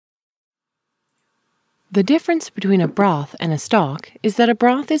The difference between a broth and a stock is that a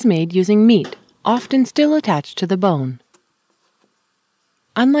broth is made using meat, often still attached to the bone.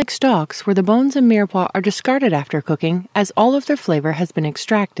 Unlike stocks, where the bones and mirepoix are discarded after cooking as all of their flavor has been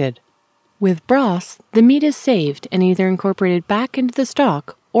extracted. With broths, the meat is saved and either incorporated back into the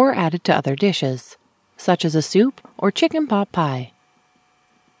stock or added to other dishes, such as a soup or chicken pot pie.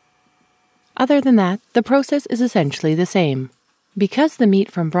 Other than that, the process is essentially the same. Because the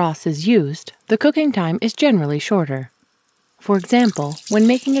meat from broths is used, the cooking time is generally shorter. For example, when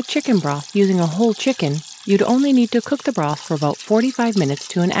making a chicken broth using a whole chicken, you'd only need to cook the broth for about 45 minutes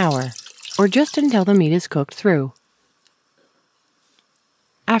to an hour, or just until the meat is cooked through.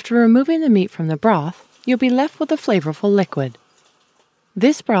 After removing the meat from the broth, you'll be left with a flavorful liquid.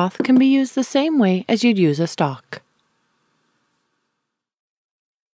 This broth can be used the same way as you'd use a stock.